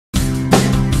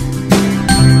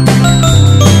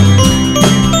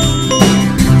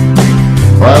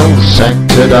Well,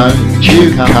 Santa, don't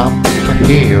you come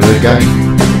here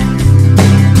again.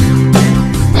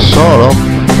 Sort off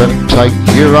and take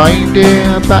your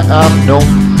reindeer back up north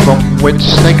from whence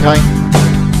they came.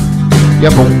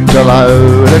 You bought a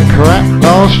load of crap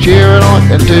last year and I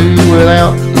can do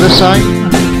without the same.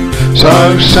 So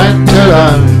Santa,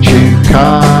 don't you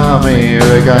come here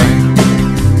again.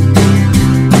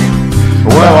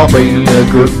 Well, I've been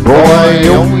a good boy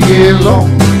all year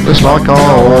long, just like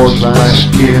I was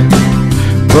last year.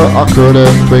 But I could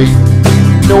have been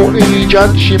naughty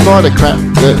judging by the crap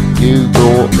that you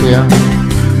brought here.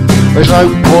 There's no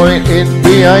point in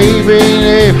behaving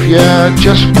if you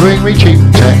just bring me cheap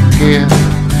tack here.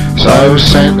 So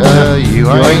Santa, you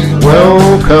ain't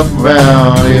welcome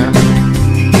round here.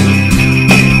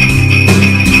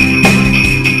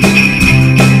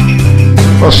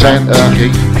 Well, Santa,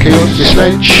 killed your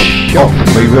sledge off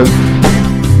me roof,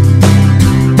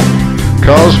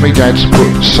 'cause me dad's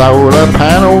put solar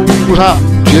panels up,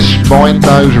 just mind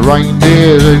those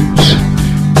reindeer roots.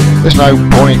 There's no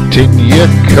point in you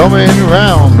coming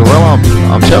round, well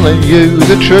I'm telling you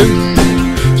the truth.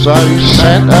 So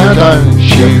Santa, don't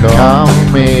you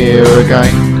come here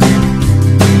again.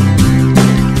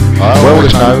 Well,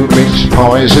 there's no mince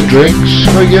pies and drinks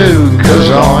for you,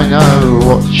 'cause I know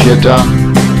what you done.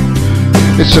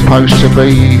 It's supposed to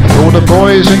be for the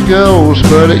boys and girls,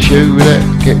 but it's you that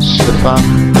gets the fun.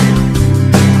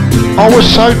 I was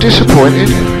so disappointed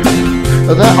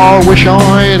that I wish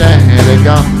I'd had a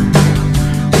gun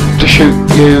to shoot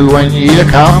you when you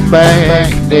come back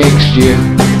next year.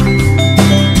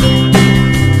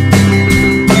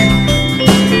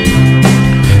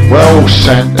 Well,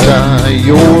 Santa,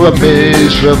 you're a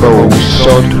miserable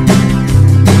sod,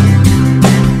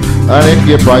 and if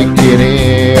you break in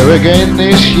here again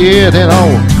this year, then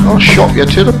I'll shot you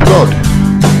to the plod.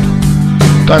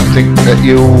 Don't think that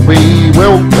you'll be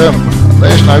welcome,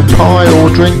 there's no pie or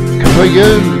drink for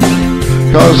you,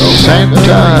 'cause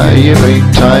Santa, you've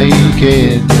been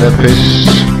taking the piss.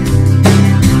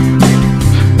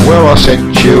 Well, I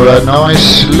sent you a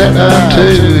nice letter to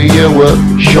your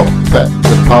workshop at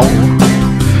the pole,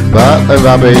 but the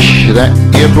rubbish that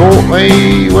you brought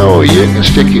me, well, you can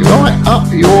stick it right up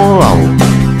your hole.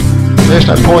 There's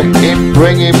no point in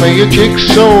bringing me a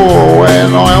jigsaw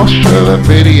when I asked for a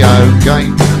video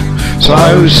game. So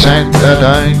Santa,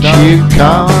 don't you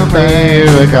come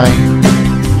here again.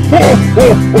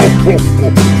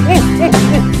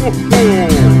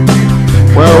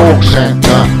 Well,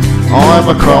 Santa, I'm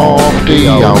a crafty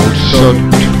old sod,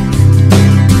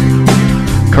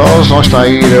 'cause I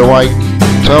stayed awake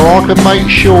so I could make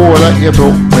sure that you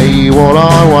brought me what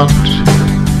I want.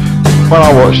 When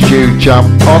I watched you jump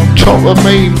on top of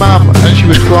me mum and she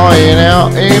was crying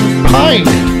out in pain.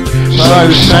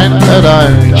 So Santa,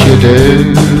 don't you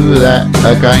do that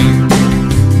again.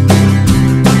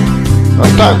 I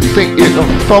don't think you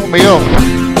can fob me off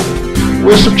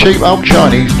with some cheap old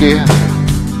Chinese gear.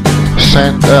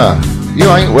 Santa, you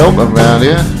ain't welcome round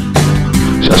here,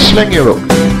 so sling your hook.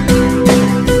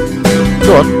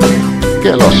 Go on,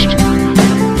 get lost.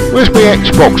 Where's my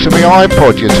Xbox and my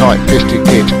iPod, you tight-fisted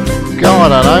kid?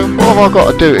 God, I don't know, what have I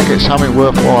got to do to get something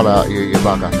worthwhile out of you, you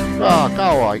bugger? Ah, go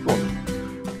away, go on.